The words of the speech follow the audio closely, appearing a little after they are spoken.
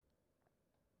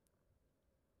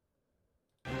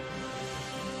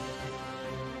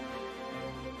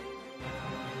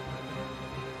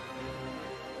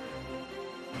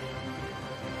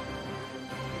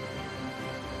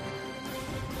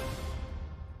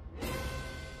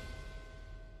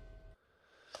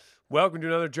Welcome to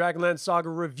another Dragonlance Saga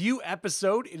review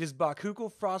episode. It is Bakukal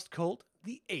Frostcult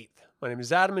the 8th. My name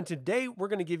is Adam, and today we're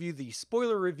going to give you the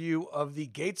spoiler review of the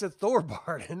Gates of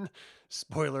Thorbardin,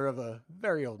 spoiler of a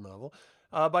very old novel,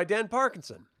 by Dan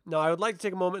Parkinson. Now, I would like to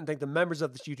take a moment and thank the members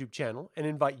of this YouTube channel and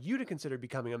invite you to consider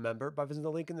becoming a member by visiting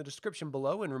the link in the description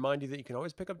below and remind you that you can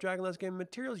always pick up Dragonlance game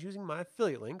materials using my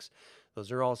affiliate links. Those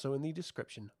are also in the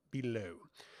description below.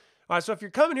 All right, so if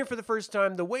you're coming here for the first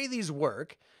time, the way these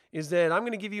work is that I'm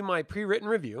going to give you my pre-written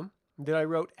review that I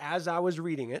wrote as I was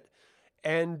reading it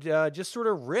and just sort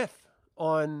of riff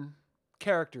on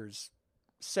characters,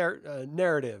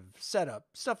 narrative, setup,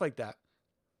 stuff like that.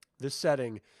 The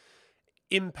setting,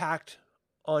 impact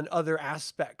on other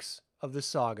aspects of the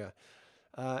saga.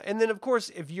 And then, of course,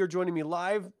 if you're joining me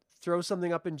live, throw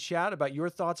something up in chat about your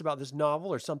thoughts about this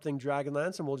novel or something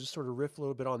Dragonlance, and we'll just sort of riff a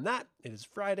little bit on that. It is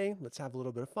Friday. Let's have a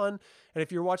little bit of fun. And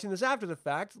if you're watching this after the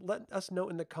fact, let us know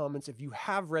in the comments if you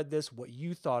have read this, what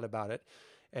you thought about it.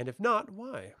 And if not,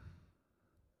 why?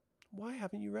 Why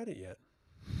haven't you read it yet?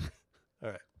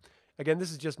 All right. Again, this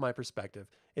is just my perspective.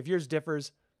 If yours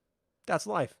differs, that's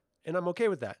life. And I'm okay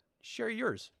with that. Share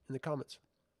yours in the comments.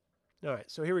 All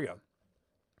right, so here we go.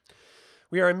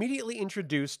 We are immediately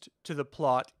introduced to the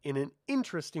plot in an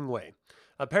interesting way.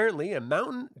 Apparently, a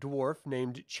mountain dwarf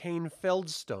named Chain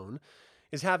Feldstone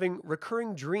is having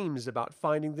recurring dreams about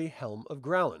finding the Helm of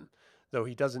Growlin, though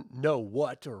he doesn't know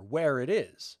what or where it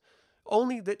is,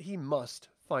 only that he must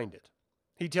find it.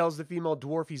 He tells the female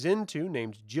dwarf he's into,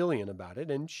 named Jillian, about it,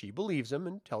 and she believes him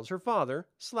and tells her father,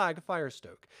 Slag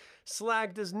Firestoke.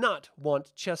 Slag does not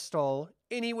want Chestall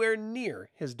anywhere near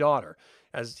his daughter,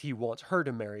 as he wants her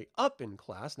to marry up in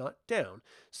class, not down.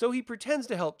 So he pretends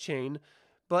to help Chain,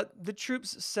 but the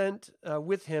troops sent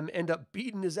with him end up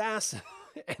beating his ass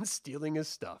and stealing his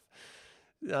stuff.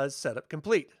 Setup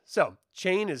complete. So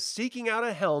Chain is seeking out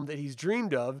a helm that he's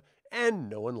dreamed of, and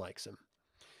no one likes him.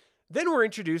 Then we're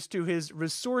introduced to his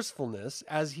resourcefulness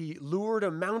as he lured a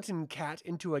mountain cat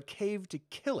into a cave to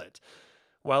kill it.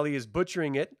 While he is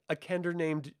butchering it, a kender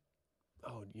named...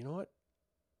 Oh, you know what?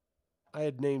 I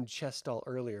had named Chestall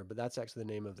earlier, but that's actually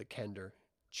the name of the kender.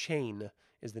 Chain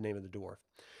is the name of the dwarf.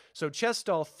 So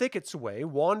Chestall thickets away,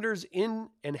 wanders in,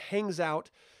 and hangs out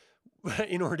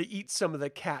in order to eat some of the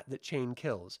cat that Chain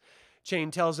kills.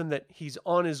 Chain tells him that he's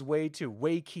on his way to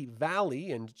Waykeep Valley,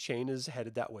 and Chain is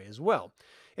headed that way as well.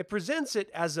 It presents it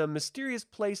as a mysterious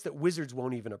place that wizards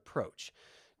won't even approach.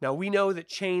 Now, we know that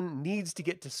Chain needs to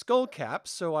get to Skullcap,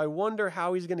 so I wonder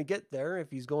how he's going to get there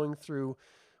if he's going through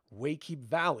Waykeep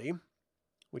Valley,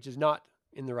 which is not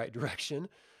in the right direction.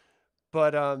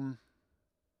 But in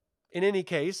any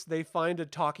case, they find a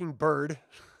talking bird,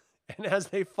 and as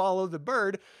they follow the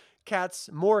bird,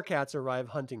 more cats arrive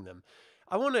hunting them.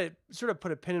 I want to sort of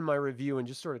put a pin in my review and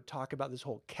just sort of talk about this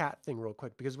whole cat thing real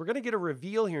quick, because we're going to get a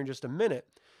reveal here in just a minute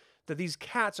that these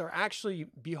cats are actually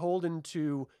beholden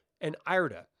to an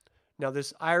Irda. Now,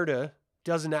 this Irda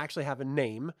doesn't actually have a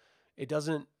name. It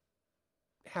doesn't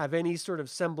have any sort of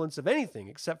semblance of anything,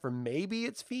 except for maybe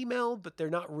it's female, but they're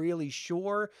not really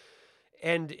sure.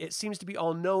 And it seems to be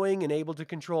all-knowing and able to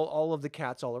control all of the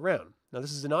cats all around. Now,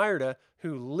 this is an Irda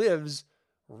who lives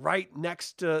right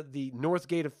next to the North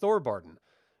Gate of Thorbardin,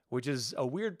 which is a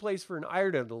weird place for an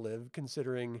Irda to live,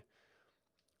 considering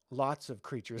lots of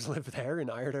creatures live there, and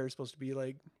Irda are supposed to be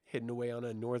like hidden away on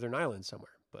a northern island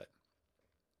somewhere. But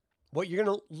what you're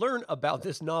going to learn about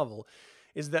this novel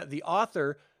is that the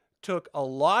author took a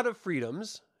lot of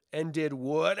freedoms and did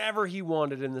whatever he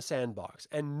wanted in the sandbox.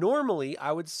 And normally,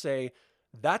 I would say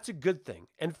that's a good thing.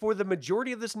 And for the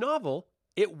majority of this novel,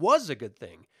 it was a good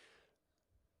thing.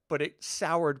 But it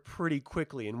soured pretty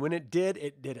quickly. And when it did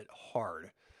it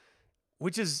hard,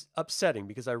 which is upsetting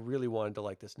because I really wanted to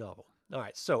like this novel. All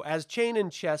right, so as Chain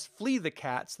and Chess flee the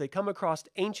cats, they come across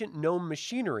ancient gnome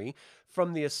machinery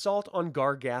from the assault on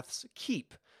Gargath's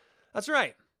Keep. That's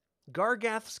right,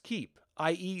 Gargath's Keep,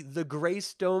 i.e. the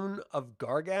Greystone of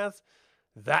Gargath,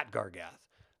 that Gargath.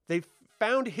 They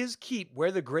found his keep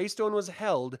where the Greystone was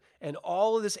held, and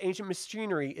all of this ancient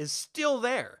machinery is still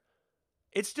there.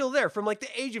 It's still there from like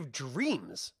the Age of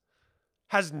Dreams.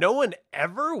 Has no one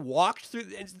ever walked through?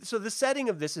 So the setting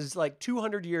of this is like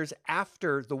 200 years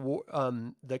after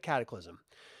the Cataclysm.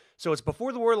 So it's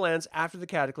before the Warlands, after the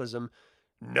Cataclysm.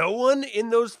 No one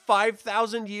in those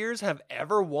 5,000 years have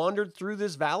ever wandered through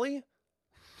this valley?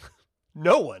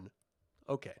 No one.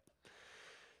 Okay.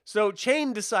 So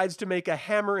Chain decides to make a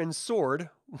hammer and sword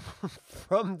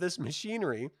from this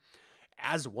machinery,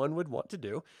 as one would want to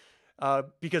do,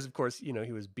 because, of course, you know,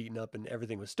 he was beaten up and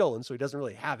everything was stolen, so he doesn't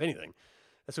really have anything.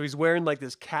 So he's wearing like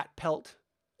this cat pelt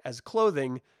as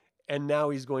clothing, and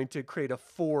now he's going to create a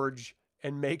forge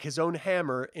and make his own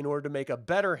hammer in order to make a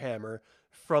better hammer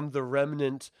from the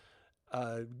remnant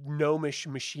gnomish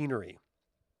machinery.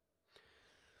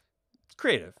 It's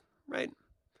creative, right?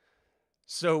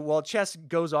 So while Chess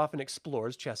goes off and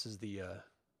explores, Chess is the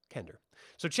Kender.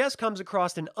 So Chess comes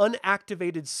across an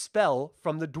unactivated spell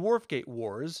from the Dwarfgate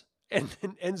Wars and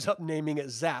then ends up naming it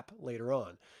Zap later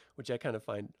on, which I kind of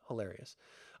find hilarious.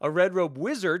 A red robe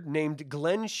wizard named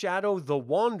Glen Shadow the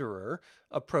Wanderer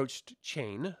approached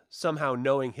Chain, somehow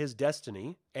knowing his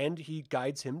destiny, and he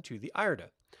guides him to the Ierda.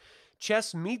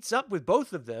 Chess meets up with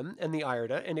both of them and the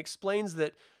Ierda and explains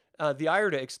that the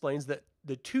Ierda explains that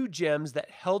the two gems that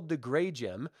held the gray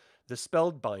gem, the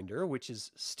Spellbinder, which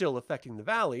is still affecting the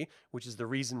valley, which is the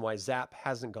reason why Zap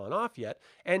hasn't gone off yet,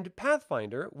 and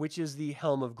Pathfinder, which is the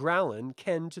Helm of Growlin,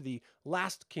 kin to the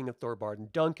last King of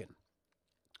Thorbardin, Duncan.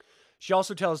 She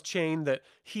also tells Chain that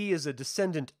he is a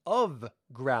descendant of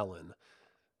Growlin.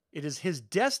 It is his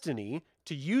destiny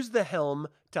to use the helm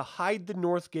to hide the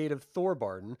North Gate of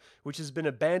Thorbardin, which has been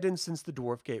abandoned since the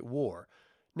Dwarfgate War.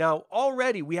 Now,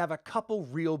 already we have a couple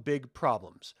real big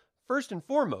problems. First and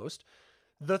foremost,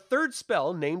 the third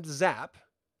spell named Zap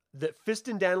that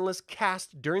Fistendanilus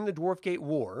cast during the Dwarfgate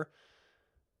War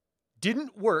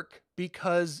didn't work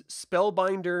because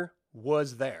Spellbinder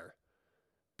was there.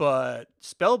 But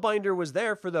Spellbinder was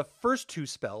there for the first two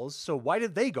spells, so why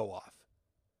did they go off?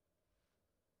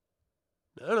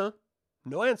 I don't know.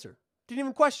 No answer. Didn't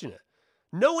even question it.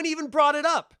 No one even brought it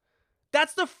up.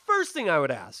 That's the first thing I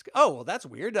would ask. Oh, well, that's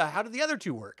weird. How did the other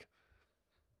two work?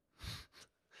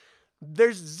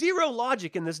 There's zero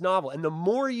logic in this novel, and the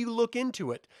more you look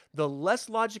into it, the less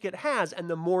logic it has, and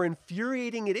the more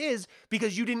infuriating it is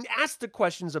because you didn't ask the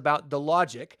questions about the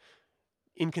logic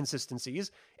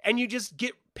inconsistencies, and you just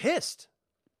get pissed,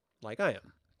 like I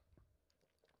am.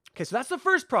 Okay, so that's the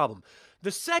first problem.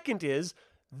 The second is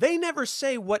they never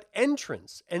say what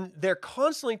entrance, and they're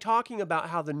constantly talking about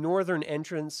how the northern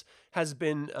entrance has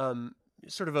been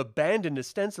sort of abandoned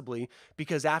ostensibly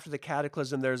because after the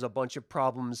cataclysm there's a bunch of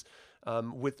problems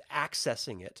with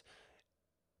accessing it.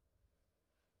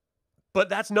 But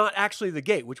that's not actually the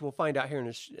gate, which we'll find out here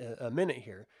in a minute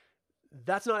here.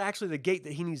 That's not actually the gate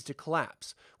that he needs to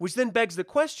collapse, which then begs the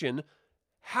question,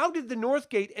 how did the North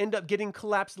Gate end up getting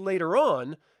collapsed later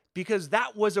on? Because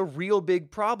that was a real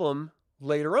big problem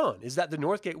later on, is that the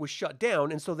North Gate was shut down,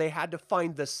 and so they had to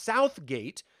find the South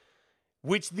Gate,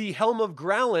 which the Helm of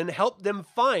Growlin helped them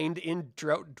find in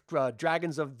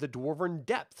Dragons of the Dwarven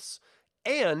Depths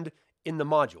and in the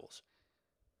modules.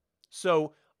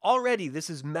 So already this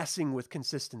is messing with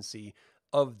consistency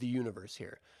of the universe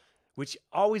here, which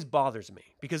always bothers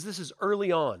me because this is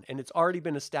early on and it's already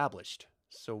been established.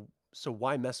 So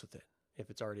why mess with it if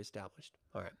it's already established?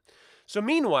 All right. So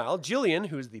meanwhile, Jillian,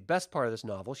 who is the best part of this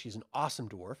novel, she's an awesome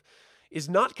dwarf, is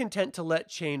not content to let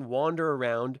Chain wander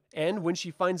around, and when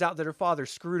she finds out that her father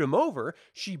screwed him over,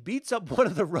 she beats up one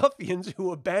of the ruffians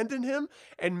who abandoned him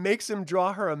and makes him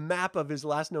draw her a map of his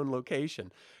last known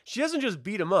location. She doesn't just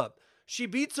beat him up, she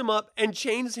beats him up and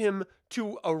chains him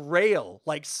to a rail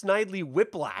like Snidely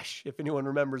Whiplash, if anyone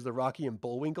remembers the Rocky and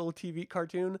Bullwinkle TV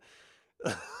cartoon.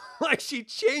 Like she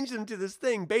changed him to this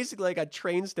thing, basically like a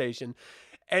train station.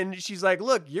 And she's like,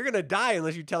 look, you're going to die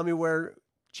unless you tell me where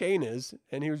Chain is.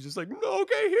 And he was just like, no,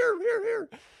 okay, here.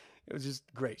 It was just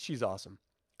great. She's awesome.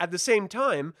 At the same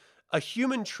time, a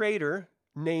human trader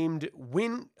named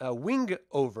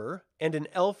Wingover and an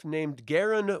elf named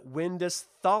Garin Windus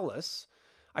Thalas.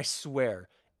 I swear,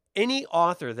 any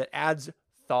author that adds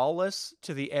Thalas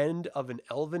to the end of an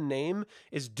elven name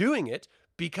is doing it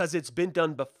because it's been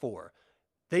done before.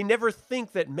 They never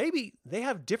think that maybe they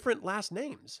have different last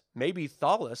names. Maybe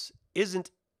Thalas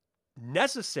isn't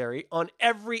necessary on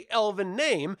every elven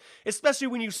name, especially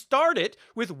when you start it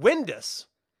with Windus,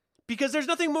 because there's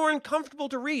nothing more uncomfortable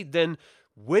to read than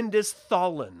Windus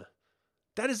Thalin.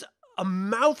 That is a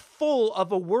mouthful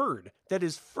of a word that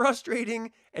is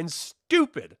frustrating and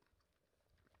stupid.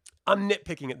 I'm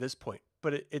nitpicking at this point,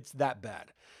 but it's that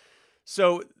bad.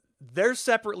 So they're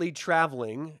separately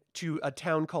traveling to a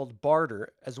town called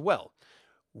Barter as well.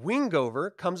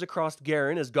 Wingover comes across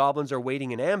Garin as goblins are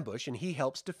waiting in ambush, and he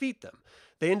helps defeat them.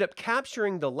 They end up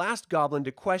capturing the last goblin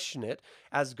to question it,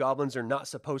 as goblins are not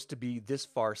supposed to be this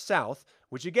far south,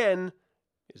 which again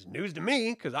is news to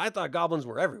me because I thought goblins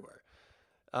were everywhere.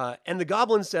 And the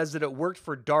goblin says that it worked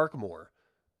for Darkmoor,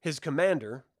 his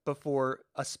commander, before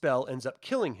a spell ends up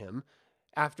killing him.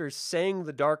 After saying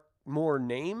the Darkmoor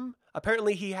name,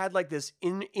 apparently he had like this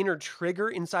inner trigger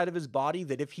inside of his body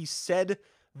that if he said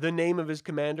the name of his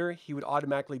commander, he would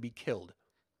automatically be killed.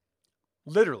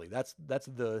 Literally, that's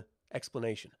the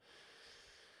explanation.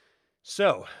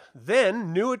 So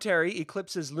then Nuitary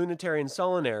eclipses Lunitary and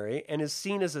Solinary and is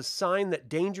seen as a sign that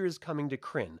danger is coming to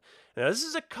Krynn. Now, this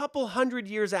is a couple hundred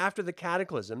years after the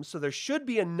Cataclysm, so there should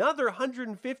be another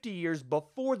 150 years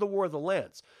before the War of the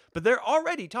Lance. But they're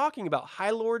already talking about High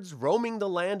Lords roaming the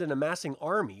land and amassing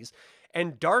armies,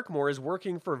 and Darkmoor is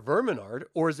working for Verminard,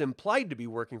 or is implied to be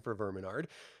working for Verminard.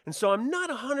 And so I'm not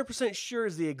 100% sure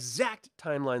is the exact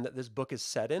timeline that this book is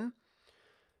set in,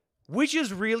 which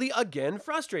is really, again,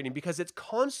 frustrating because it's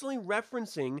constantly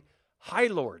referencing High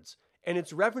Lords, and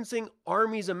it's referencing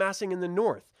armies amassing in the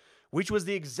north, which was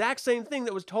the exact same thing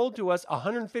that was told to us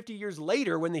 150 years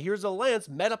later when the Heroes of the Lance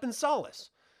met up in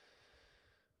Solace.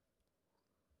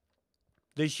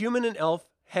 The human and elf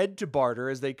head to barter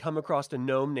as they come across a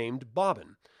gnome named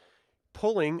Bobbin,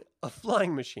 pulling a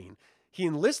flying machine. He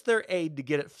enlists their aid to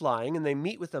get it flying, and they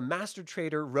meet with the master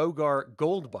trader Rogar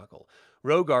Goldbuckle.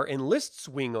 Rogar enlists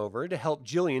Wingover to help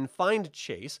Jillian find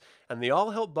Chase, and they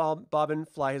all help Bobbin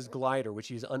fly his glider, which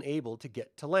he's unable to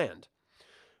get to land.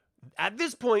 At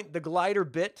this point, the glider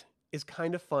bit is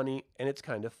kind of funny, and it's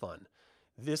kind of fun.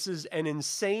 This is an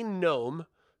insane gnome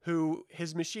who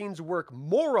his machines work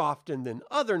more often than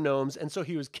other gnomes, and so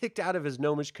he was kicked out of his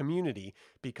gnomish community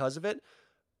because of it.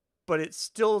 But it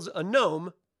still's a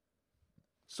gnome,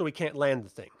 so he can't land the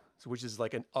thing, which is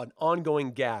like an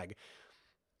ongoing gag.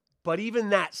 But even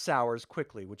that sours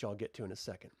quickly, which I'll get to in a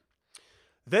second.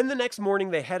 Then the next morning,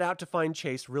 they head out to find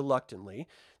Chase reluctantly.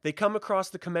 They come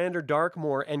across the Commander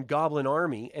Darkmoor and Goblin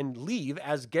army and leave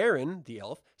as Garen, the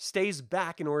elf, stays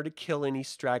back in order to kill any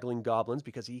straggling goblins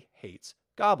because he hates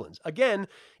goblins. Again,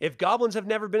 if goblins have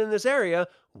never been in this area,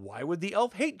 why would the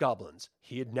elf hate goblins?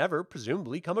 He had never,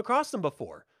 presumably, come across them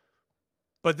before.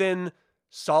 But then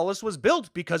Solace was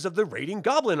built because of the raiding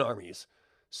goblin armies.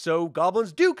 So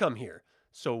goblins do come here.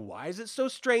 So why is it so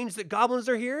strange that goblins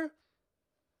are here?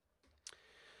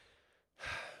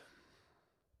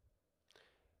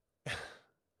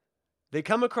 They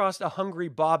come across a hungry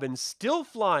Bobbin still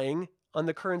flying on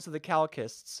the currents of the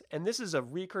Calcists, and this is a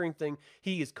recurring thing.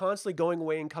 He is constantly going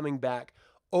away and coming back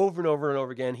over and over and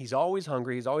over again. He's always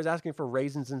hungry. He's always asking for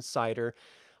raisins and cider.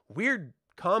 Weird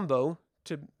combo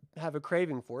to have a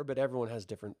craving for, but everyone has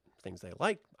different things they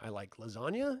like. I like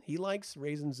lasagna. He likes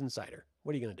raisins and cider.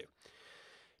 What are you going to do?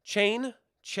 Chain,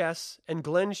 Chess, and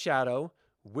Glen Shadow,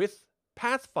 with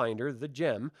Pathfinder, the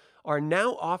gem, are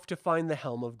now off to find the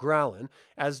Helm of Growlin,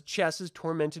 as Chess is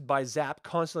tormented by Zap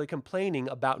constantly complaining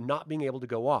about not being able to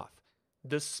go off.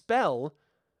 The spell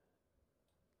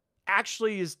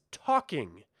actually is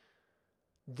talking.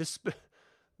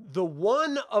 The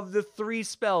one of the three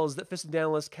spells that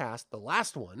Fisandalis cast, the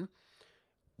last one,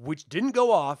 which didn't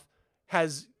go off,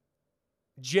 has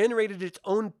generated its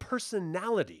own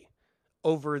personality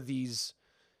over these,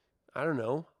 I don't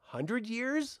know, 100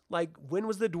 years? Like, when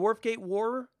was the Dwarfgate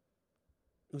War?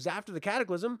 It was after the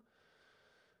Cataclysm.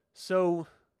 So,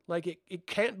 like, it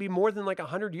can't be more than like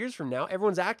 100 years from now.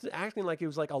 Everyone's acting like it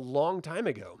was like a long time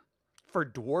ago. For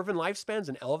dwarven lifespans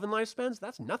and elven lifespans,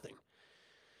 that's nothing.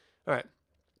 All right.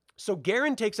 So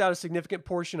Garen takes out a significant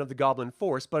portion of the goblin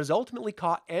force, but is ultimately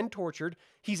caught and tortured.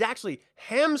 He's actually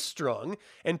hamstrung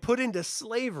and put into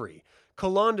slavery.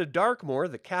 Colonda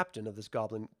Darkmoor, the captain of this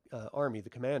goblin army, the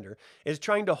commander, is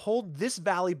trying to hold this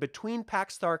valley between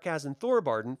Pax Tharkaz and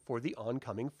Thorbardin for the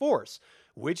oncoming force,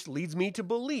 which leads me to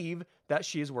believe that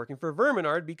she is working for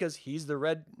Verminard because he's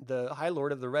the High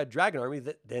Lord of the Red Dragon Army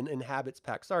that then inhabits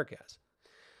Pax Tharkaz.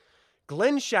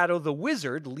 Glen Shadow, the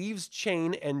wizard, leaves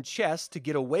Chain and Chess to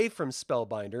get away from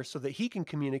Spellbinder so that he can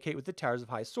communicate with the Towers of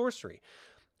High Sorcery.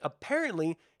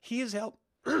 Apparently, he is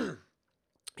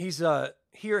he's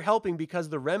here helping because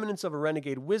the remnants of a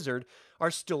renegade wizard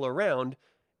are still around.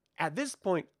 At this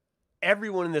point,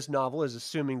 everyone in this novel is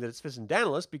assuming that it's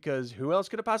Fisandalis because who else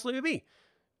could it possibly be?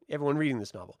 Everyone reading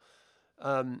this novel.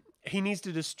 He needs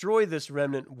to destroy this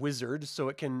remnant wizard so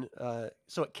it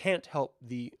can't help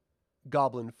the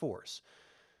goblin force.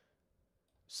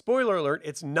 Spoiler alert,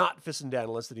 it's not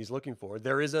Fisandalis that he's looking for.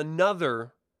 There is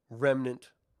another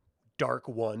remnant Dark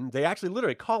One. They actually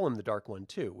literally call him the Dark One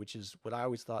too, which is what I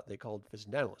always thought they called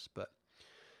Fisandalis, but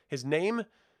his name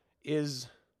is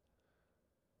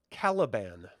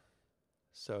Caliban.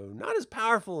 So not as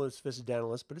powerful as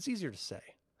Fisandalis, but it's easier to say.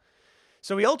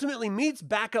 So he ultimately meets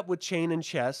back up with Chain and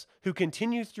Chess, who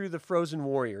continue through the Frozen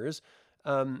Warriors.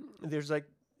 There's like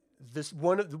this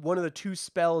one of the two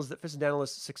spells that Fisandalis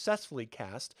successfully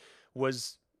cast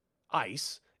was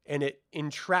ice, and it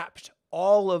entrapped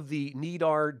all of the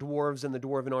Nidar dwarves and the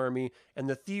Dwarven army and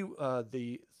the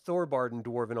Thorbardin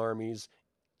Dwarven armies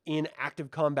in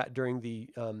active combat during the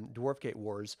Dwarfgate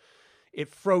Wars. It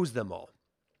froze them all.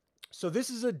 So this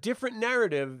is a different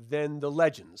narrative than the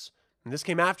legends. And this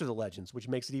came after the legends, which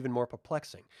makes it even more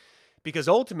perplexing. Because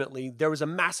ultimately, there was a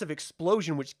massive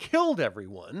explosion which killed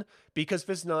everyone because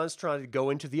Fistenaz tried to go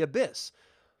into the abyss.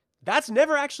 That's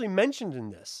never actually mentioned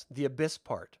in this, the abyss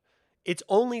part. It's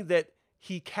only that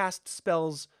he cast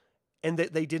spells and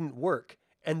that they didn't work.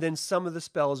 And then some of the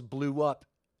spells blew up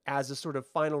as a sort of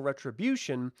final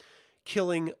retribution,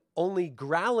 killing only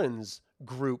Growlin's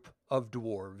group of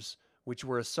dwarves, which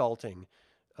were assaulting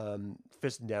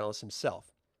Fistendalis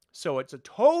himself. So it's a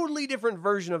totally different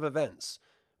version of events,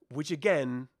 which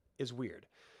again is weird.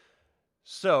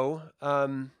 So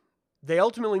they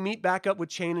ultimately meet back up with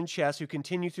Chain and Chess, who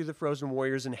continue through the Frozen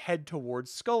Warriors and head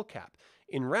towards Skullcap.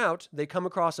 En route, they come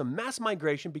across a mass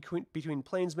migration between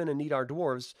Plainsmen and Nidar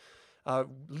dwarves,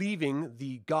 leaving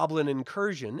the Goblin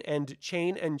incursion, and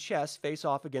Chain and Chess face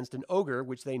off against an ogre,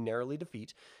 which they narrowly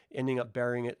defeat, ending up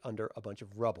burying it under a bunch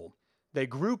of rubble. They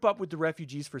group up with the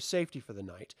refugees for safety for the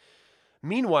night.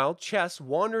 Meanwhile, Chess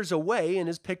wanders away and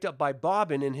is picked up by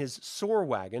Bobbin in his soar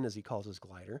wagon, as he calls his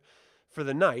glider, for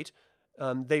the night.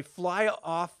 They fly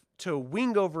off to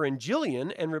Wingover and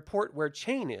Jillian and report where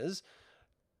Chain is.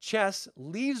 Chess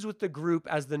leaves with the group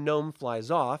as the gnome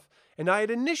flies off, and I had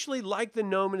initially liked the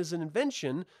gnome as an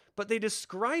invention, but they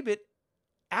describe it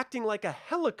acting like a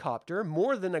helicopter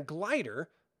more than a glider,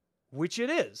 which it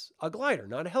is, a glider,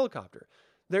 not a helicopter.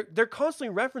 They're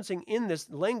constantly referencing in this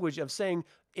language of saying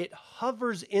it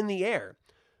hovers in the air,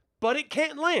 but it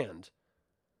can't land.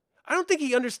 I don't think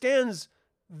he understands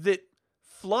that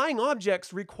flying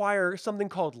objects require something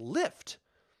called lift.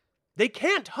 They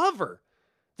can't hover.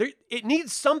 It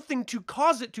needs something to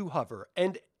cause it to hover.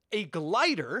 And a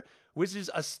glider, which is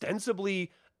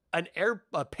ostensibly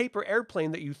a paper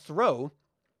airplane that you throw,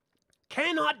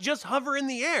 cannot just hover in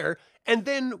the air and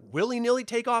then willy-nilly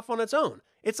take off on its own.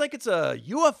 It's like it's a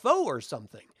UFO or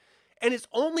something. And it's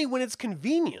only when it's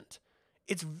convenient.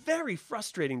 It's very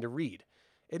frustrating to read.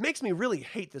 It makes me really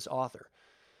hate this author.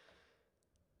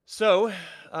 So,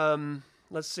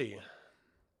 let's see.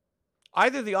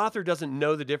 Either the author doesn't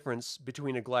know the difference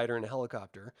between a glider and a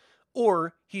helicopter,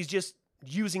 or he's just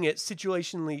using it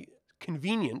situationally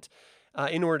convenient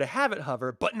in order to have it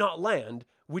hover but not land,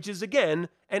 which is, again,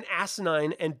 an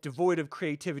asinine and devoid of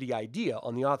creativity idea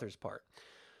on the author's part.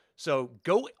 So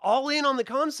go all in on the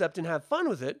concept and have fun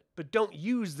with it, but don't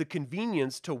use the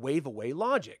convenience to wave away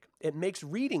logic. It makes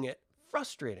reading it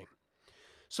frustrating.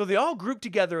 So they all group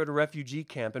together at a refugee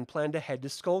camp and plan to head to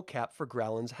Skullcap for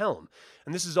Growlin's Helm.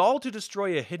 And this is all to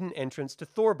destroy a hidden entrance to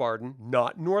Thorbardin,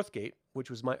 not Northgate,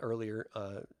 which was my earlier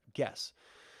guess.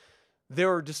 They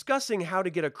were discussing how to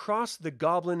get across the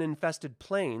goblin-infested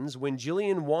plains when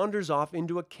Jillian wanders off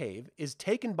into a cave, is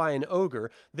taken by an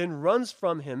ogre, then runs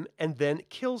from him and then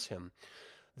kills him.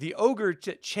 The ogre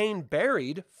Chain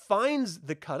buried finds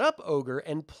the cut-up ogre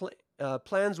and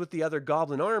plans with the other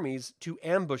goblin armies to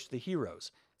ambush the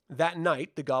heroes. That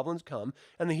night, the goblins come,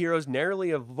 and the heroes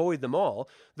narrowly avoid them all,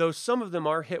 though some of them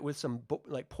are hit with some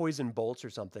poison bolts or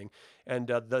something, and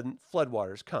the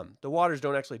floodwaters come. The waters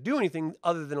don't actually do anything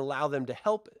other than allow them to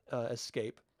help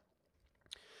escape,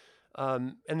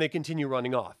 and they continue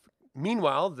running off.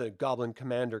 Meanwhile, the goblin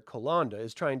commander Kolanda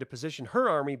is trying to position her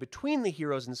army between the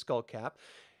heroes and Skullcap,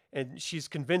 and she's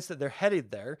convinced that they're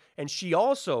headed there, and she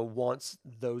also wants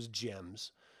those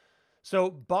gems.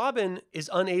 So Bobbin is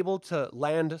unable to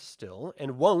land still,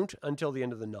 and won't until the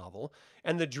end of the novel,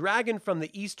 and the dragon from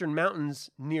the eastern mountains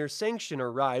near Sanction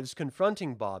arrives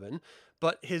confronting Bobbin,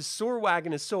 but his soar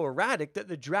wagon is so erratic that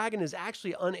the dragon is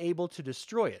actually unable to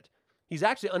destroy it. He's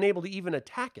actually unable to even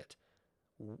attack it,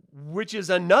 which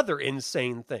is another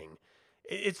insane thing.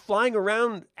 It's flying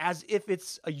around as if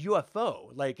it's a UFO,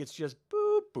 like it's just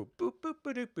boop, boop, boop, boop,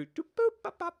 boop, boop, boop, boop, boop,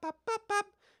 bop, bop, bop, bop.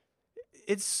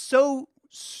 It's so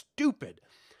stupid.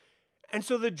 And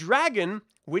so the dragon,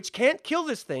 which can't kill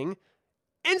this thing,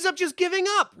 ends up just giving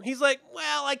up. He's like,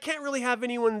 well, I can't really have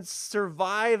anyone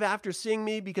survive after seeing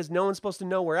me because no one's supposed to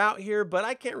know we're out here, but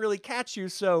I can't really catch you,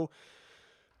 so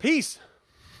peace.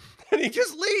 And he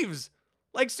just leaves.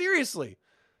 Like, seriously.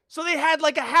 So they had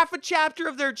like a half a chapter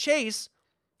of their chase,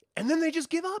 and then they just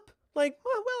give up. Like,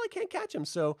 well, I can't catch him,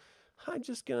 so I'm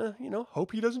just gonna,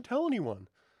 hope he doesn't tell anyone.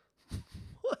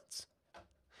 What?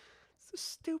 The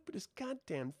stupidest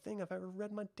goddamn thing I've ever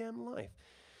read in my damn life.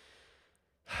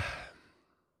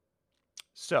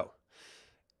 So,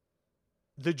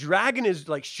 the dragon is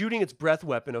like shooting its breath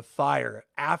weapon of fire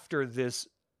after this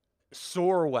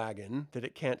soar wagon that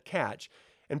it can't catch.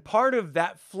 And part of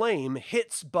that flame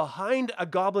hits behind a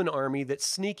goblin army that's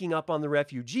sneaking up on the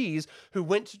refugees who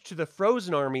went to the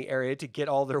frozen army area to get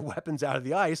all their weapons out of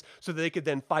the ice so that they could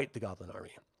then fight the goblin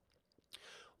army.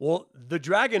 Well, the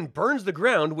dragon burns the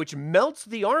ground, which melts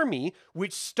the army,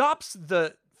 which stops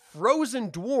the frozen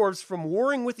dwarves from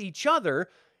warring with each other,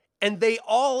 and they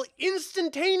all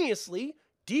instantaneously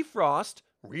defrost,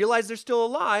 realize they're still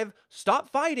alive, stop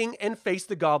fighting, and face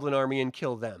the goblin army and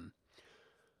kill them.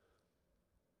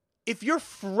 If you're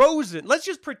frozen, let's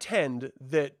just pretend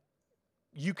that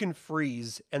you can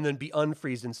freeze and then be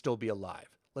unfreezed and still be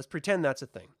alive. Let's pretend that's a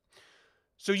thing.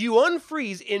 So you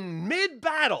unfreeze in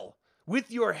mid-battle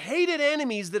with your hated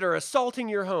enemies that are assaulting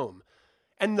your home.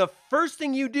 And the first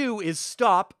thing you do is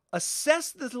stop,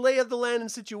 assess the lay of the land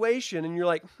and situation, and you're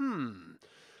like,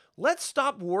 let's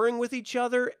stop warring with each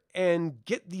other and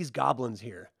get these goblins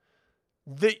here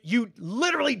that you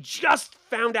literally just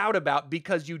found out about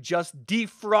because you just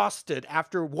defrosted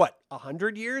after,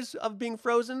 100 years of being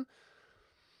frozen?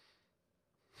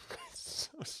 It's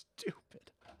so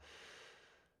stupid.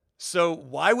 So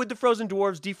why would the frozen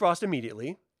dwarves defrost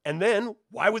immediately? And then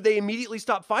why would they immediately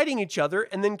stop fighting each other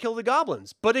and then kill the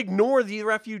goblins, but ignore the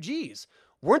refugees?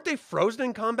 Weren't they frozen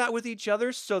in combat with each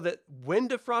other so that when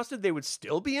defrosted, they would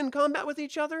still be in combat with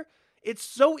each other? It's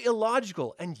so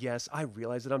illogical. And yes, I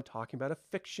realize that I'm talking about a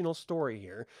fictional story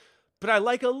here, but I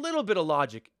like a little bit of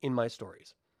logic in my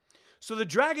stories. So the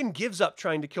dragon gives up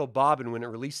trying to kill Bobbin when it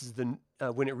realizes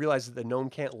the gnome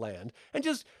can't land, and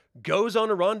just goes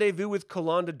on a rendezvous with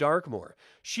Kalonda Darkmoor.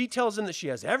 She tells him that she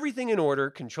has everything in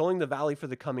order, controlling the valley for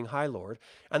the coming High Lord,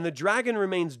 and the dragon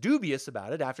remains dubious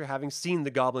about it after having seen the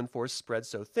goblin force spread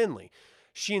so thinly.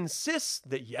 She insists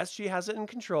that yes, she has it in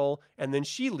control, and then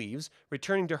she leaves,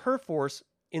 returning to her force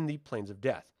in the Plains of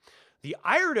Death. The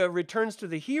Irda returns to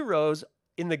the heroes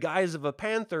in the guise of a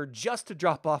panther just to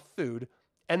drop off food,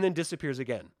 and then disappears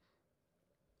again.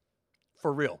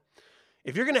 For real.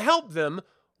 If you're going to help them,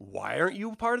 why aren't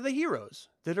you part of the heroes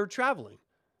that are traveling?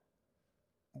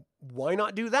 Why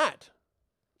not do that?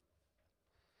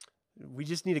 We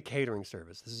just need a catering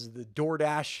service. This is the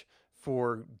DoorDash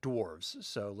for dwarves,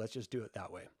 so let's just do it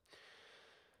that way.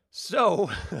 So,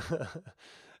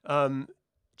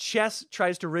 Chess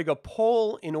tries to rig a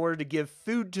pole in order to give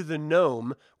food to the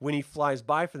gnome when he flies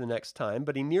by for the next time,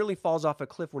 but he nearly falls off a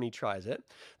cliff when he tries it.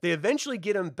 They eventually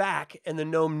get him back, and the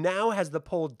gnome now has the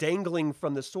pole dangling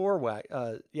from the soar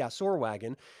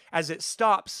wagon as it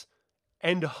stops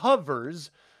and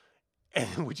hovers,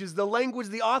 which is the language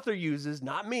the author uses,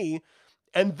 not me,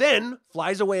 and then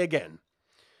flies away again.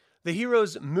 The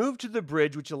heroes move to the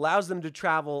bridge, which allows them to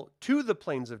travel to the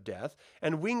Plains of Death,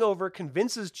 and Wingover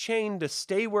convinces Chain to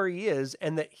stay where he is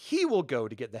and that he will go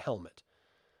to get the helmet.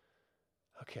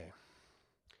 Okay.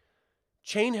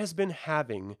 Chain has been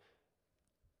having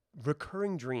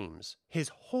recurring dreams his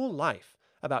whole life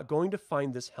about going to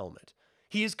find this helmet.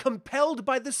 He is compelled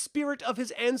by the spirit of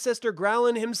his ancestor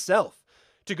Growlin himself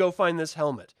to go find this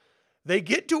helmet. They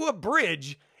get to a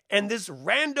bridge, and this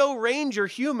rando ranger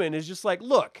human is just like,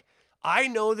 look, I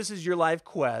know this is your life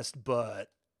quest,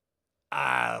 but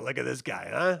look at this guy,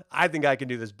 huh? I think I can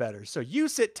do this better. So you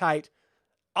sit tight.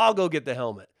 I'll go get the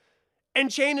helmet. And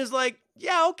Chain is like,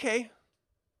 yeah, okay.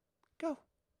 Go.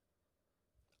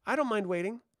 I don't mind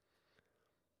waiting.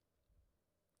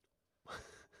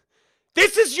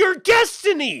 This is your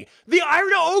destiny. The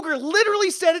Irda Ogre literally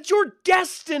said it's your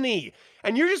destiny.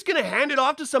 And you're just going to hand it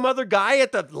off to some other guy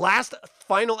at the last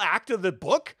final act of the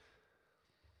book?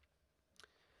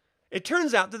 It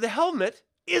turns out that the helmet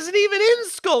isn't even in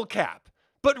Skullcap,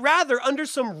 but rather under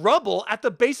some rubble at the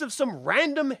base of some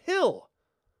random hill.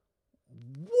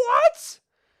 What?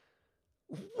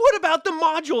 What about the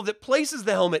module that places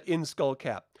the helmet in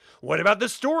Skullcap? What about the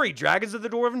story, Dragons of the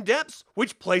Dwarven Depths,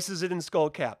 which places it in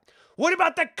Skullcap? What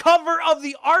about the cover of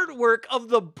the artwork of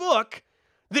the book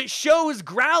that shows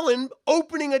Growlin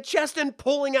opening a chest and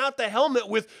pulling out the helmet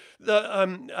with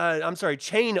the,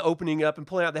 Chain opening up and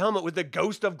pulling out the helmet with the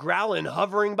ghost of Growlin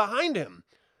hovering behind him?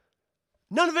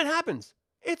 None of it happens.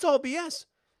 It's all BS.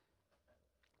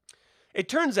 It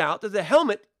turns out that the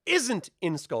helmet isn't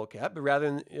in Skullcap, but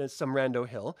rather in some rando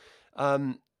hill.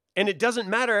 And it doesn't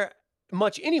matter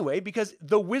much anyway, because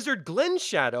the wizard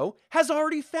Glenshadow has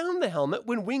already found the helmet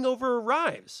when Wingover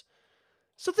arrives.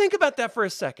 So think about that for a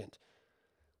second.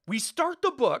 We start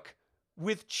the book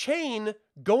with Chain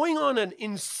going on an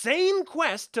insane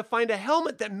quest to find a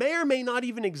helmet that may or may not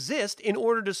even exist in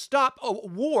order to stop a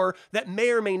war that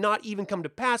may or may not even come to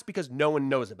pass because no one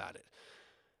knows about it.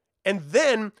 And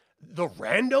then the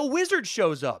rando wizard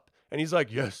shows up and he's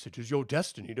like, yes, it is your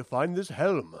destiny to find this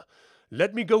helm.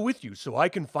 Let me go with you so I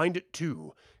can find it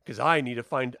too, because I need to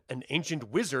find an ancient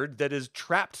wizard that is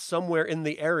trapped somewhere in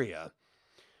the area.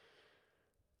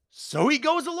 So he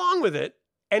goes along with it,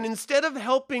 And instead of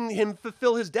helping him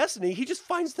fulfill his destiny, he just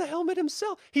finds the helmet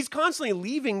himself. He's constantly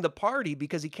leaving the party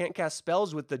because he can't cast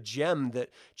spells with the gem that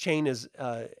Chain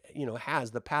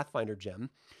has, the Pathfinder gem.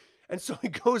 And so he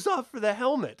goes off for the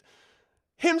helmet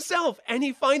himself, and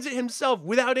he finds it himself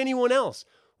without anyone else.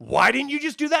 Why didn't you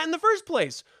just do that in the first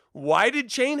place? Why did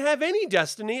Chain have any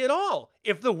destiny at all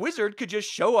if the wizard could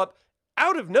just show up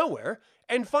out of nowhere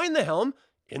and find the helm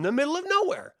in the middle of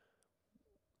nowhere?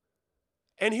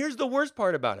 And here's the worst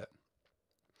part about it.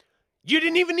 You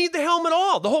didn't even need the helm at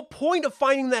all. The whole point of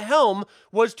finding the helm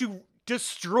was to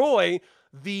destroy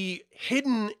the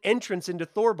hidden entrance into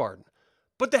Thorbardin.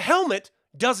 But the helmet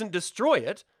doesn't destroy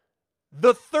it.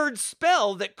 The third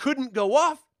spell that couldn't go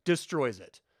off destroys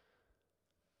it.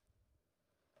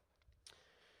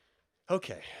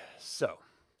 Okay, so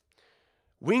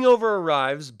Wingover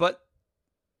arrives, but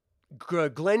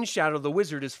Glenshadow, the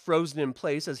wizard, is frozen in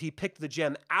place as he picked the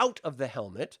gem out of the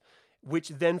helmet, which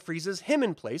then freezes him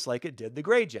in place like it did the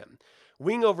gray gem.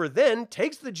 Wingover then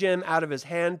takes the gem out of his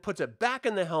hand, puts it back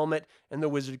in the helmet, and the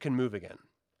wizard can move again.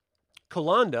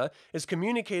 Kalanda is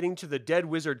communicating to the dead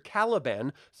wizard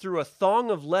Caliban through a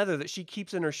thong of leather that she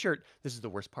keeps in her shirt. This is the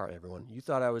worst part, everyone. You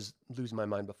thought I was losing my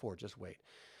mind before. Just wait.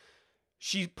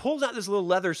 She pulls out this little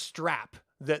leather strap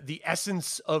that the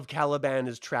essence of Caliban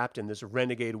is trapped in, this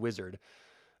renegade wizard.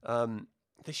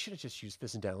 They should have just used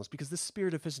Fisandalis because the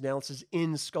spirit of Fisandalis is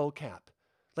in Skullcap.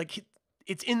 Like,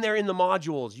 it's in there in the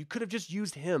modules. You could have just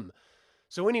used him.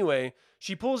 So anyway,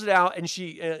 she pulls it out, and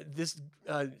this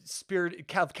spirit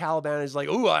of Caliban is like,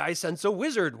 "Oh, I sense a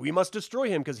wizard. We must destroy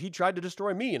him because he tried to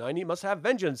destroy me, and I must have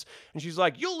vengeance." And she's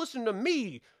like, "You'll listen to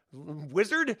me,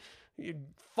 wizard.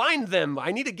 Find them.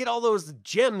 I need to get all those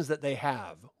gems that they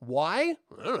have." Why?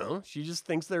 I don't know. She just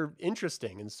thinks they're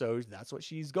interesting, and so that's what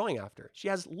she's going after. She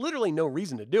has literally no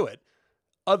reason to do it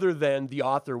other than the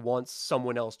author wants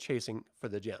someone else chasing for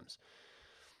the gems.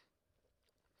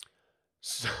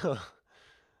 So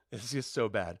it's just so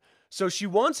bad. So she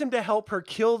wants him to help her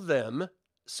kill them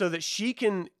so that she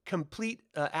can complete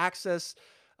access.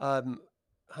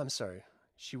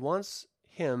 She wants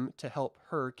him to help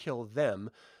her kill them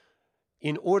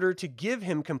in order to give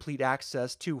him complete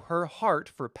access to her heart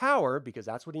for power, because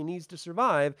that's what he needs to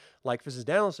survive, like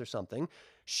Fisandalis or something.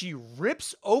 She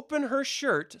rips open her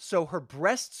shirt so her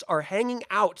breasts are hanging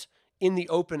out in the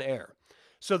open air,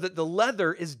 so that the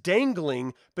leather is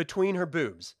dangling between her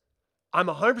boobs. I'm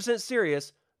 100%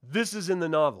 serious. This is in the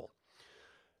novel.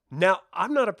 Now,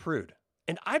 I'm not a prude,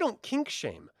 and I don't kink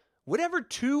shame. Whatever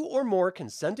 2 or more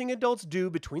consenting adults do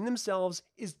between themselves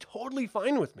is totally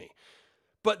fine with me.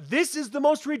 But this is the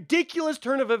most ridiculous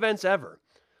turn of events ever.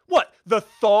 What, the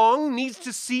thong needs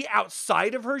to see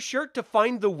outside of her shirt to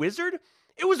find the wizard?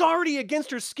 It was already against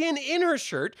her skin in her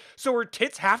shirt, so her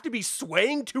tits have to be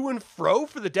swaying to and fro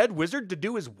for the dead wizard to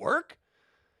do his work?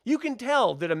 You can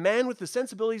tell that a man with the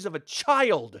sensibilities of a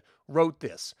child wrote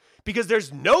this, because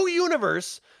there's no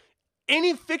universe,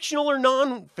 any fictional or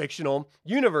non-fictional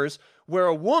universe, where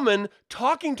a woman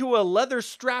talking to a leather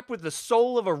strap with the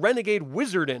soul of a renegade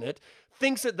wizard in it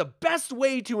thinks that the best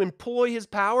way to employ his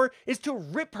power is to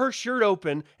rip her shirt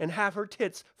open and have her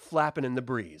tits flapping in the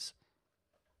breeze.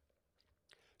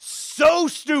 So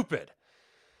stupid.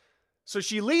 So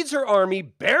she leads her army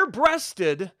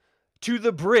bare-breasted to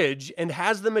the bridge and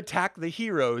has them attack the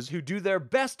heroes, who do their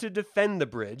best to defend the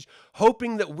bridge,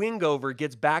 hoping that Wingover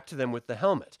gets back to them with the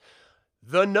helmet.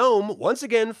 The gnome once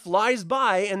again flies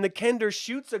by, and the Kender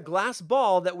shoots a glass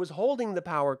ball that was holding the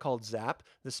power called Zap,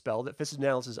 the spell that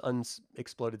Fisandalis'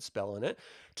 unexploded spell in it,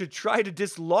 to try to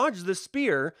dislodge the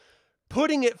spear,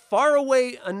 putting it far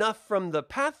away enough from the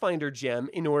Pathfinder gem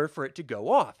in order for it to go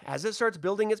off. As it starts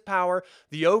building its power,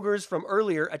 the ogres from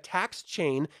earlier attacks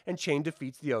Chain, and Chain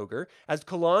defeats the ogre. As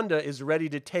Kalanda is ready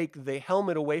to take the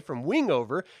helmet away from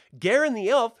Wingover, Garen the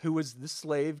elf, who was the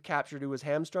slave captured who was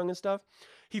hamstrung and stuff,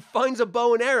 he finds a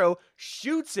bow and arrow,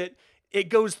 shoots it. It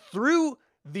goes through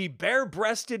the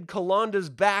bare-breasted Kalanda's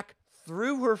back,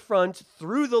 through her front,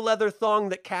 through the leather thong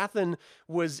that Cathan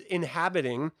was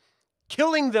inhabiting,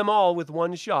 killing them all with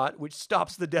one shot, which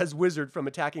stops the Des Wizard from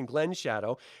attacking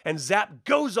Glenshadow. And Zap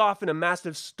goes off in a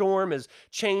massive storm as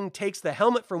Chain takes the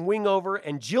helmet from Wingover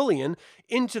and Jillian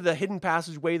into the hidden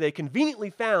passageway they conveniently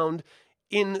found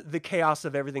in the chaos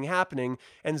of everything happening.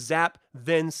 And Zap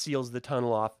then seals the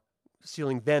tunnel off,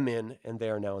 sealing them in, and they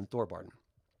are now in Thorbardin.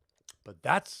 But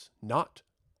that's not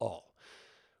all.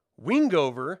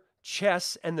 Wingover,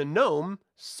 Chess, and the gnome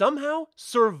somehow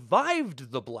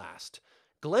survived the blast.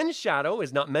 Glenshadow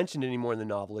is not mentioned anymore in the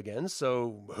novel again,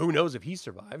 so who knows if he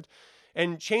survived.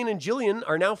 And Chain and Jillian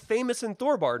are now famous in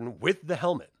Thorbardin with the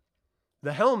helmet.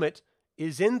 The helmet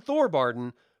is in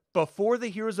Thorbardin, before the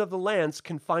Heroes of the Lance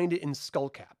can find it in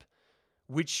Skullcap,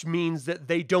 which means that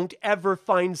they don't ever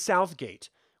find Southgate,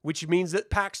 which means that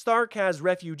Pax Tharkaz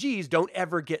refugees don't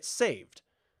ever get saved.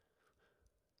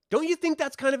 Don't you think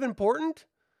that's kind of important?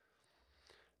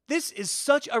 This is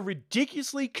such a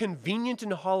ridiculously convenient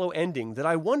and hollow ending that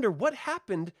I wonder what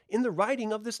happened in the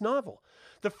writing of this novel.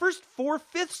 The first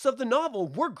 4/5 of the novel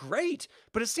were great,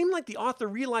 but it seemed like the author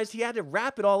realized he had to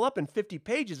wrap it all up in 50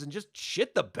 pages and just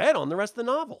shit the bed on the rest of the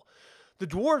novel. The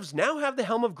dwarves now have the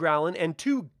Helm of Growlin and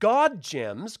 2 god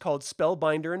gems called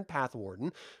Spellbinder and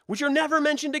Pathwarden, which are never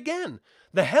mentioned again.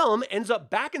 The helm ends up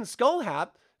back in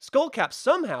Skullcap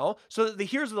somehow, so that the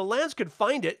Heroes of the Lance could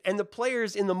find it, and the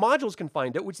players in the modules can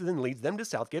find it, which then leads them to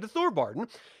Southgate of Thorbardin,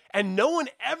 and no one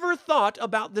ever thought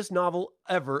about this novel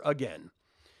ever again.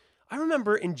 I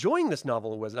remember enjoying this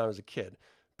novel when I was a kid,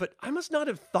 but I must not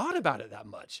have thought about it that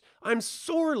much. I'm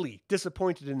sorely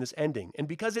disappointed in this ending, and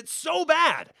because it's so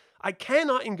bad, I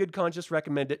cannot in good conscience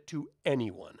recommend it to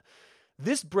anyone.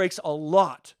 This breaks a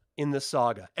lot in the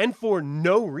saga, and for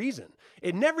no reason.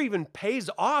 It never even pays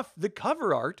off the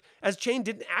cover art, as Chain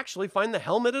didn't actually find the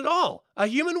helmet at all. A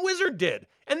human wizard did,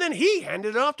 and then he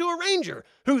handed it off to a ranger,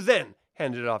 who then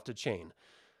handed it off to Chain.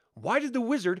 Why did the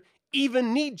wizard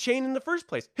even need Chain in the first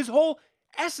place? His whole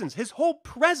essence, his whole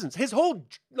presence, his whole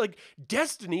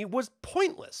destiny was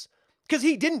pointless, because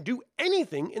he didn't do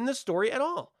anything in the story at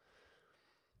all.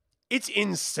 It's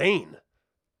insane.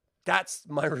 That's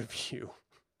my review.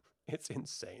 It's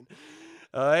insane.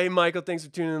 Hey, Michael, thanks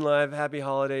for tuning in live. Happy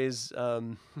holidays.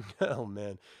 Oh,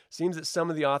 man. Seems that some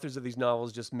of the authors of these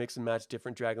novels just mix and match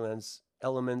different Dragonlance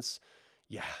elements.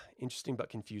 Yeah, interesting but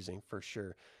confusing, for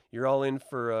sure. You're all in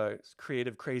for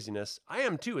creative craziness. I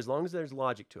am, too, as long as there's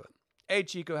logic to it. Hey,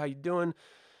 Chico, how you doing?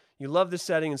 You love the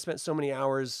setting and spent so many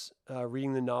hours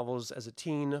reading the novels as a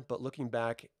teen, but looking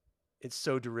back, it's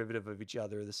so derivative of each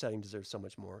other. The setting deserves so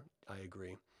much more. I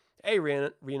agree. Hey,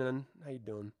 Renan, how you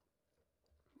doing?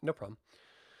 No problem.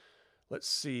 Let's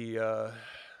see. Hope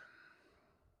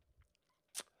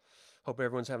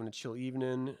everyone's having a chill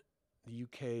evening. The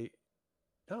UK.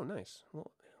 Oh, nice.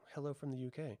 Well, hello from the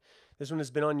UK. This one has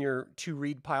been on your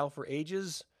to-read pile for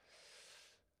ages.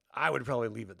 I would probably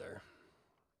leave it there.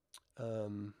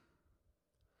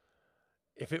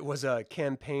 If it was a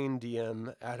campaign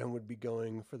DM, Adam would be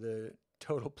going for the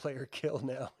total player kill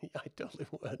now. Yeah, I totally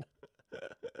would.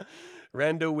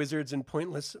 Rando wizards and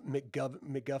pointless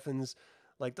MacGuffins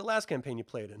like the last campaign you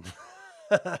played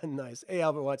in. Nice. Hey,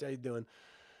 Albert Watch, how you doing?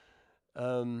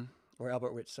 Or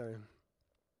Albert Witch, sorry. You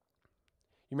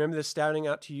remember this standing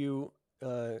out to you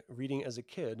reading as a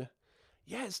kid?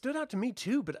 Yeah, it stood out to me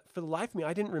too, but for the life of me,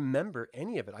 I didn't remember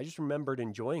any of it. I just remembered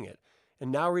enjoying it.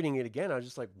 And now reading it again, I was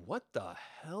just like, what the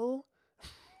hell?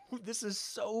 This is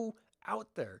so out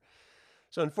there.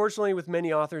 So unfortunately, with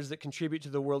many authors that contribute to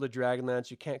the world of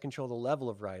Dragonlance, you can't control the level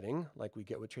of writing, like we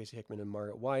get with Tracy Hickman and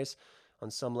Margaret Weiss. On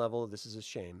some level, this is a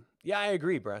shame. Yeah, I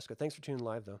agree, Braska. Thanks for tuning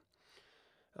live, though.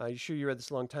 You sure you read this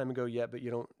a long time ago yet, but you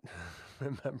don't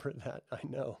remember that? I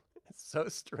know. It's so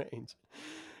strange.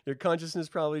 Your consciousness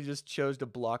probably just chose to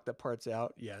block the parts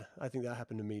out. Yeah, I think that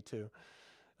happened to me, too.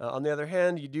 On the other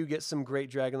hand, you do get some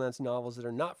great Dragonlance novels that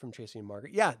are not from Tracy and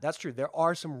Margaret. Yeah, that's true. There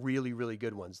are some really, really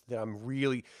good ones that I'm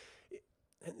really...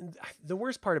 And the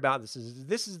worst part about this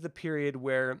is the period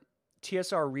where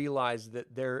TSR realized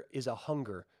that there is a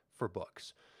hunger for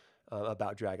books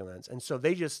about Dragonlance. And so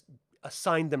they just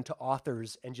assigned them to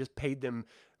authors and just paid them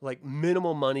like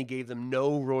minimal money, gave them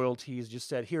no royalties, just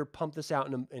said, here, pump this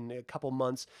out in a couple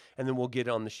months, and then we'll get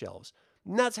it on the shelves.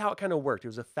 And that's how it kind of worked. It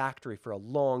was a factory for a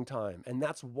long time. And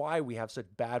that's why we have such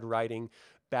bad writing,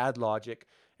 bad logic,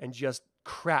 and just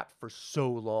crap for so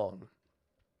long.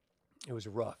 It was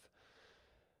rough.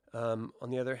 On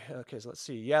the other, okay, so let's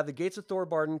see. Yeah, the Gates of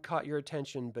Thorbardin caught your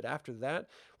attention, but after that,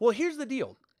 well, here's the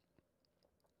deal.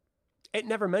 It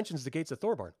never mentions the Gates of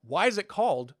Thorbardin. Why is it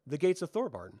called the Gates of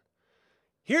Thorbardin?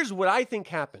 Here's what I think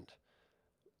happened.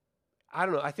 I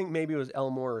don't know. I think maybe it was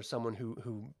Elmore or someone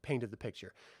who painted the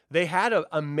picture. They had an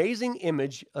amazing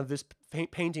image of this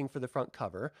painting for the front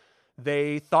cover.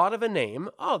 They thought of a name.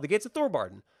 Oh, the Gates of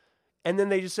Thorbardin. And then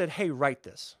they just said, hey, write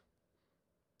this.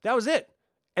 That was it.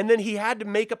 And then he had to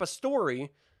make up a story.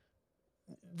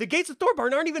 The Gates of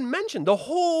Thorbardin aren't even mentioned. The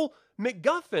whole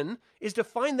MacGuffin is to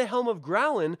find the Helm of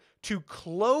Growlin to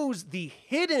close the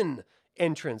hidden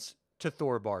entrance to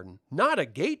Thorbardin. Not a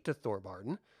gate to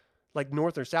Thorbardin, like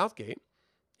North or South Gate.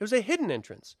 It was a hidden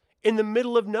entrance in the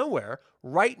middle of nowhere,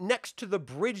 right next to the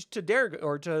bridge to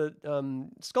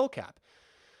Skullcap.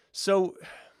 So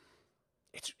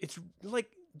it's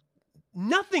like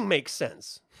nothing makes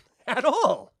sense at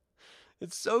all.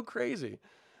 It's so crazy.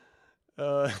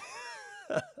 Uh,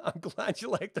 I'm glad you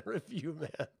liked the review,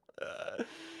 man.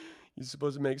 You're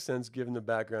supposed to make sense given the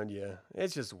background. Yeah,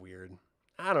 it's just weird.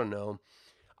 I don't know.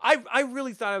 I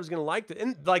really thought I was going to like it.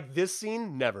 And like this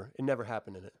scene, never. It never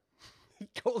happened in it.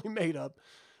 Totally made up.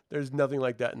 There's nothing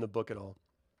like that in the book at all.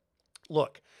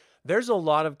 Look, there's a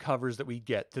lot of covers that we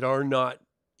get that are not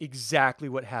exactly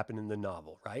what happened in the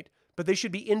novel, right? But they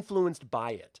should be influenced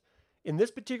by it. In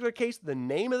this particular case, the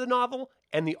name of the novel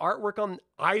and the artwork on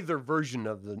either version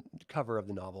of the cover of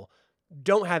the novel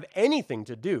don't have anything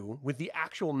to do with the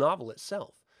actual novel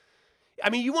itself. I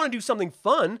mean, you want to do something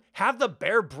fun, have the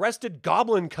bare-breasted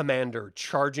goblin commander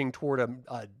charging toward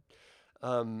a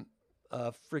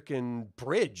freaking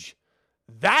bridge.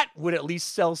 That would at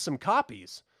least sell some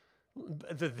copies.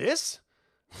 This?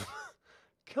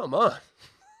 Come on.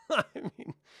 I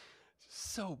mean,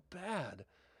 so bad.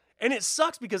 And it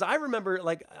sucks because I remember,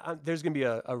 like, there's going to be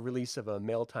a release of a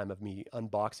mail time of me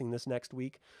unboxing this next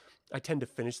week. I tend to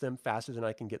finish them faster than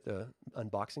I can get the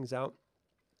unboxings out.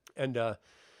 And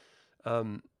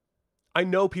I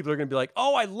know people are going to be like,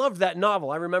 oh, I loved that novel.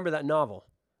 I remember that novel.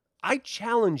 I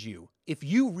challenge you, if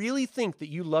you really think that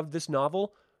you loved this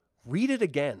novel, read it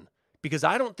again. Because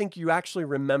I don't think you actually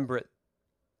remember it,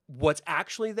 what's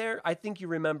actually there. I think you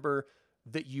remember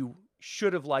that you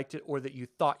should have liked it or that you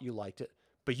thought you liked it.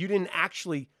 But you didn't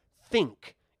actually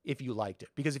think if you liked it.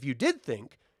 Because if you did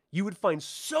think, you would find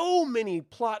so many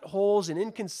plot holes and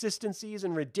inconsistencies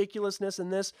and ridiculousness in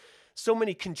this, so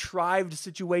many contrived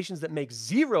situations that make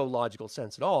zero logical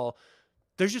sense at all.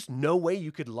 There's just no way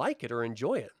you could like it or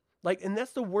enjoy it. Like, and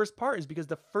that's the worst part, is because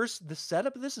the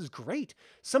setup of this is great.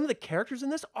 Some of the characters in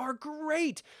this are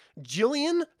great.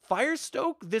 Jillian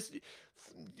Firestoke, this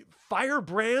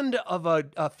firebrand of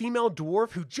a female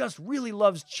dwarf who just really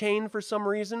loves Chain for some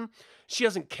reason. She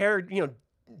doesn't care,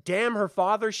 damn her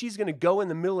father. She's going to go in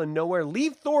the middle of nowhere,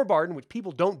 leave Thorbardin, which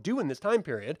people don't do in this time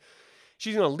period.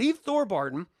 She's going to leave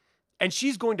Thorbardin, and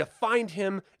she's going to find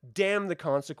him, damn the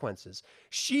consequences.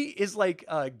 She is like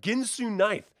a Ginsu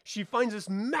knife. She finds this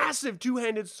massive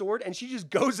two-handed sword, and she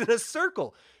just goes in a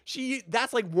circle.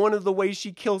 That's like one of the ways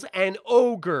she kills an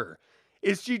ogre,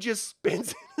 is she just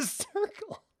spins in a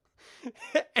circle.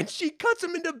 And she cuts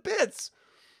him into bits.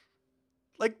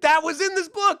 Like, that was in this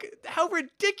book. How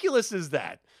ridiculous is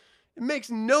that? It makes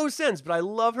no sense, but I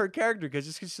love her character because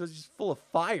she's just full of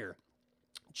fire.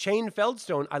 Chain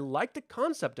Feldstone, I like the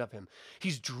concept of him.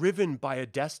 He's driven by a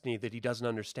destiny that he doesn't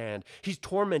understand. He's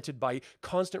tormented by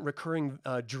constant recurring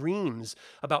dreams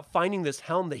about finding this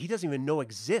helm that he doesn't even know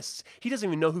exists. He doesn't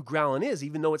even know who Growlin is,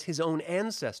 even though it's his own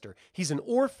ancestor. He's an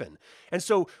orphan. And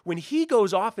so when he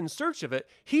goes off in search of it,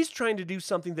 he's trying to do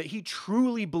something that he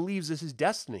truly believes is his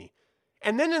destiny.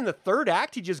 And then in the third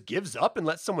act, he just gives up and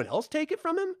lets someone else take it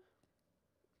from him?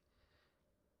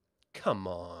 Come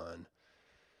on.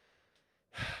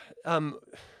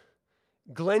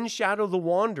 Glen Shadow the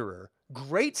Wanderer.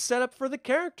 Great setup for the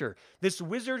character. This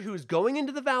wizard who is going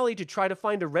into the valley to try to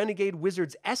find a renegade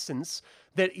wizard's essence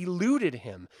that eluded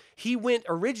him. He went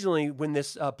originally when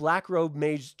this black robe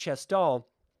mage Chestal,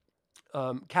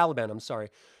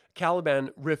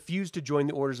 Caliban refused to join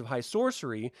the Orders of High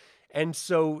Sorcery, and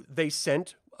so they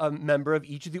sent a member of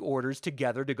each of the orders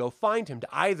together to go find him, to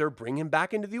either bring him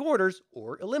back into the orders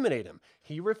or eliminate him.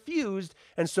 He refused,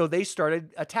 and so they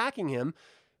started attacking him.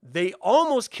 They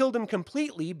almost killed him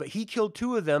completely, but he killed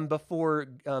two of them before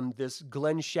this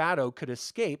Glen Shadow could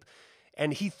escape.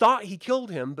 And he thought he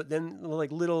killed him, but then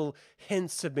like little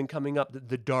hints have been coming up that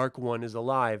the Dark One is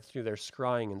alive through their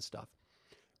scrying and stuff.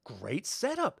 Great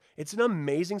setup. It's an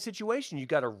amazing situation. You've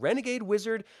got a renegade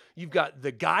wizard. You've got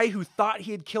the guy who thought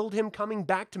he had killed him coming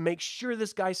back to make sure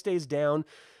this guy stays down.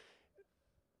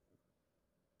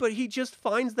 But he just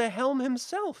finds the helm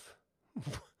himself.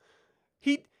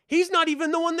 He's not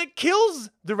even the one that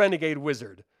kills the renegade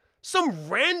wizard. Some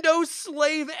rando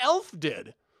slave elf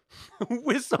did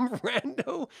with some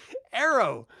rando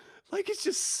arrow. Like, it's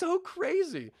just so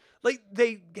crazy. Like,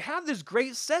 they have this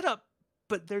great setup,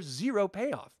 but there's zero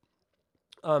payoff.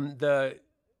 The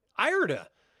Irida.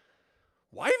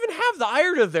 Why even have the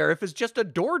Irida there if it's just a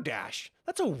DoorDash?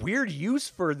 That's a weird use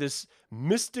for this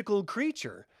mystical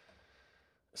creature.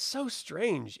 So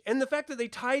strange. And the fact that they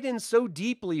tied in so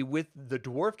deeply with the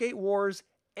Dwarfgate Wars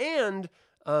and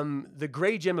the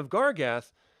Grey Gem of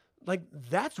Gargath, like,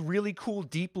 that's really cool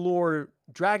deep lore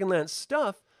Dragonlance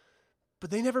stuff. But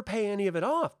they never pay any of it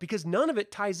off because none of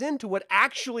it ties into what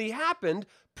actually happened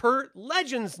per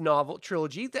Legends novel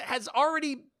trilogy that has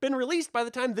already been released by the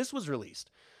time this was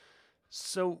released.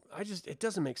 So it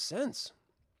doesn't make sense.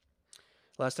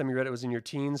 Last time you read it was in your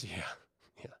teens. Yeah.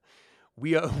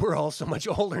 We're all so much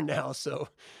older now. So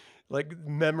Like,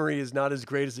 memory is not as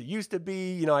great as it used to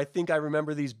be. You know, I think I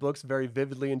remember these books very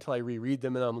vividly until I reread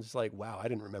them, and I'm just like, wow, I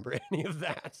didn't remember any of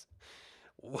that.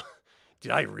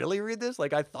 Did I really read this?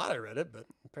 Like, I thought I read it, but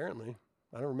apparently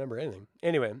I don't remember anything.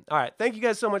 Anyway, all right. Thank you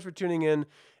guys so much for tuning in.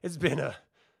 It's been a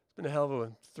hell of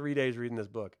a 3 days reading this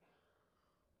book.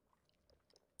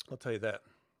 I'll tell you that.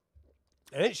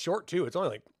 And it's short too. It's only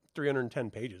like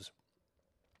 310 pages.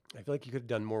 I feel like you could have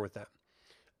done more with that.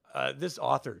 This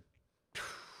author,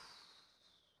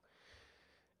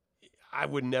 I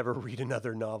would never read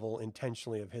another novel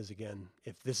intentionally of his again.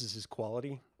 If this is his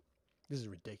quality, this is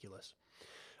ridiculous.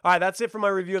 All right, that's it for my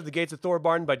review of The Gates of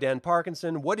Thorbardin by Dan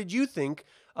Parkinson. What did you think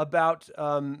about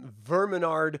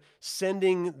Verminard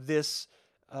sending this,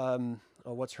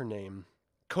 what's her name?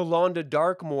 Colonda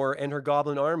Darkmoor and her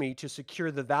goblin army to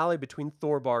secure the valley between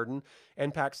Thorbardin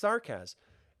and Pax-Sarkaz?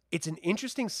 It's an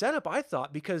interesting setup, I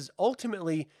thought, because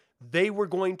ultimately they were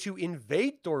going to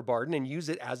invade Thorbardin and use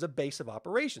it as a base of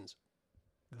operations.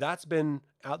 That's been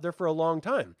out there for a long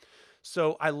time.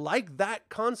 So I like that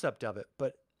concept of it,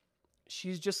 but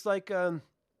she's just like a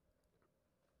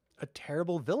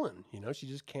terrible villain. You know, she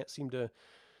just can't seem to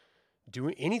do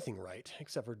anything right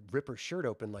except for rip her shirt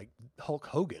open like Hulk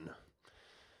Hogan.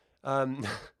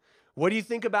 What do you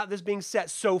think about this being set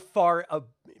so far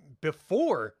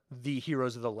before the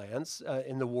Heroes of the Lance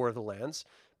in the War of the Lance,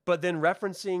 but then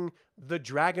referencing the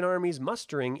dragon armies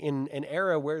mustering in an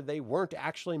era where they weren't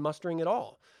actually mustering at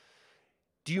all?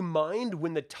 Do you mind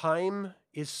when the time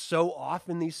is so off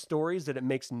in these stories that it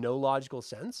makes no logical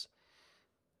sense?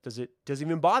 Does it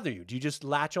even bother you? Do you just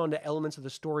latch on to elements of the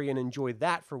story and enjoy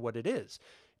that for what it is?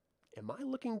 Am I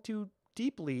looking too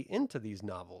deeply into these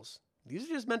novels? These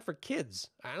are just meant for kids.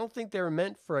 I don't think they're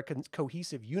meant for a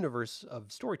cohesive universe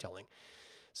of storytelling.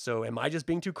 So am I just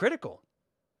being too critical?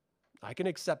 I can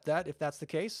accept that if that's the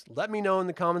case. Let me know in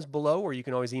the comments below, or you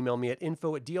can always email me at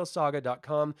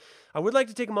info@dlsaga.com. I would like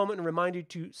to take a moment and remind you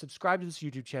to subscribe to this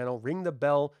YouTube channel, ring the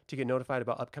bell to get notified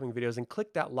about upcoming videos, and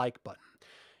click that like button.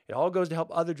 It all goes to help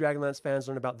other Dragonlance fans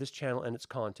learn about this channel and its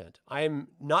content. I am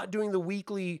not doing the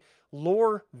weekly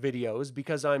lore videos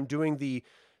because I'm doing the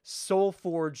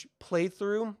Soulforge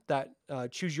playthrough, that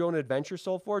choose your own adventure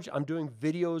Soulforge. I'm doing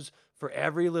videos for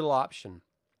every little option.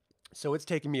 So it's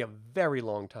taken me a very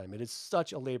long time. It is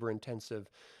such a labor-intensive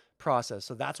process.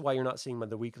 So that's why you're not seeing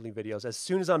the weekly videos. As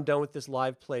soon as I'm done with this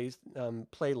live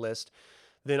playlist,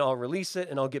 then I'll release it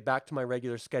and I'll get back to my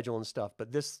regular schedule and stuff. But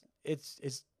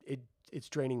it's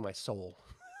draining my soul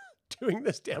doing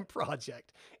this damn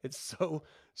project. It's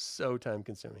so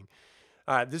time-consuming.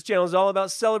 All right, this channel is all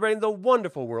about celebrating the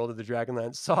wonderful world of the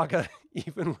Dragonlance saga,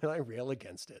 even when I rail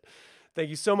against it. Thank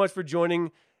you so much for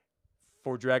joining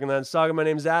for Dragonlance Saga. My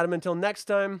name is Adam. Until next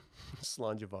time,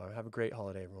 Slanjavar. Have a great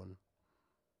holiday, everyone.